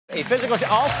A physical,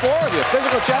 all four of you.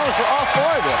 Physical challenge for all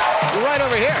four of you. You're right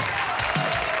over here.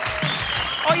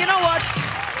 Oh, you know what?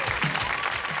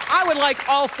 I would like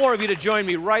all four of you to join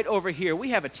me right over here. We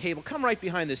have a table. Come right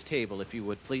behind this table, if you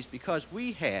would, please, because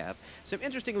we have some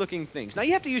interesting-looking things. Now,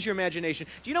 you have to use your imagination.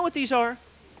 Do you know what these are?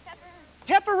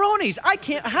 Pepperonis. I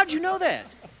can't. How'd you know that?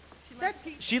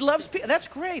 She loves pizza. That's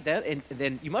great. And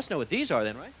then you must know what these are,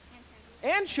 then, right?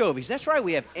 Anchovies. That's right.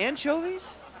 We have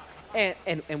anchovies. And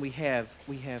we have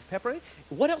pepperoni.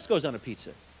 What else goes on a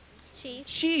pizza? Cheese.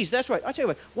 Cheese. That's right. I'll tell you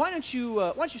what. Why don't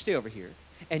you stay over here,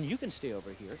 and you can stay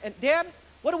over here. And Dad,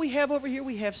 what do we have over here?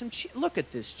 We have some cheese. Look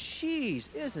at this cheese.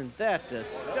 Isn't that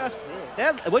disgusting?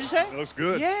 Dad, what'd you say? That looks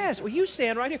good. Yes. Well, you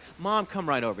stand right here. Mom, come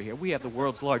right over here. We have the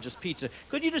world's largest pizza.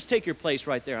 Could you just take your place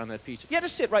right there on that pizza? Yeah,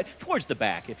 just sit right towards the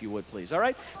back, if you would, please. All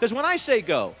right? Because when I say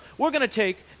go, we're going to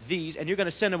take these, and you're going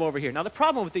to send them over here. Now, the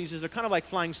problem with these is they're kind of like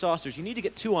flying saucers. You need to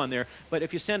get two on there, but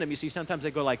if you send them, you see, sometimes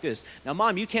they go like this. Now,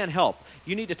 Mom, you can't help.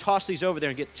 You need to toss these over there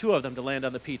and get two of them to land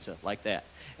on the pizza, like that.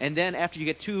 And then after you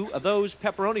get two of those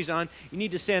pepperonis on, you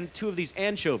need to send two of these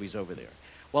anchovies over there.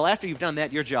 Well, after you've done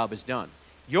that, your job is done.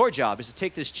 Your job is to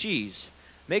take this cheese,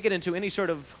 make it into any sort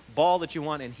of ball that you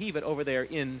want, and heave it over there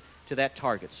into that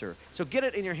target, sir. So get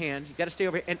it in your hand. You've got to stay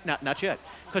over here. And not yet.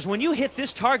 Because when you hit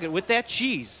this target with that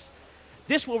cheese,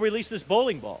 this will release this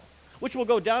bowling ball, which will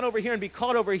go down over here and be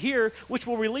caught over here, which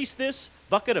will release this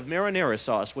bucket of marinara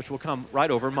sauce, which will come right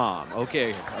over Mom.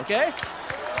 Okay, okay?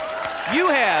 You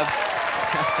have...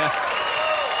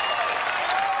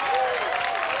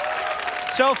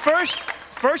 So first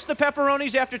the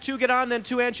pepperonis, after two get on, then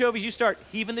two anchovies. You start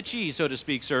heaving the cheese, so to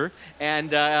speak, sir.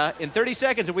 And in 30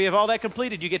 seconds, if we have all that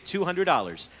completed, you get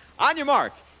 $200. On your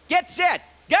mark, get set,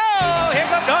 go! Here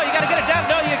goes. No, you got to get it down.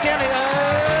 No, you can't.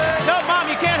 No, Mom,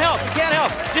 you can't help. You can't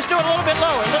help. Just do it a little bit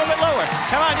lower, a little bit lower.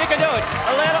 Come on, you can do it.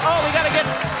 A little. Oh, we got to get.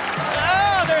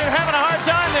 Oh, they're having a hard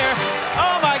time there.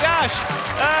 Oh my gosh.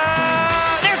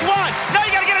 There's one. No,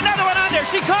 you got to get another one on there.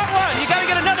 She caught one. You got to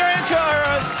get another anchovy.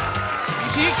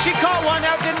 She caught one.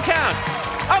 That didn't count.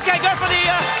 Okay, go.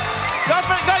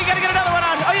 You got to get another one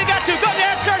on. Oh, you got to. Go,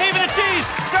 Dad. Start heaving the cheese.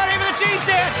 Start heaving the cheese,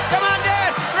 Dad. Come on,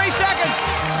 Dad. 3 seconds.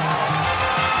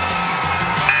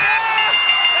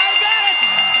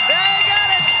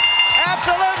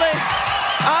 Absolutely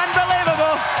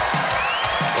unbelievable.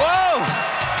 Whoa.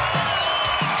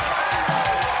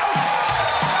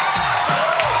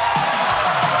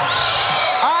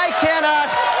 I cannot.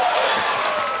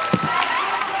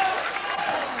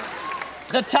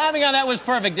 The timing on that was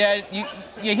perfect, Dad.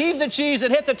 You heaved the cheese, it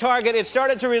hit the target, it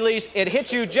started to release, it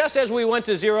hit you just as we went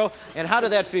to zero. And how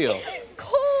did that feel?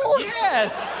 Cool.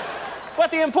 Yes. But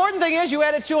the important thing is you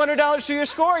added $200 to your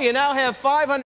score. You now have $500.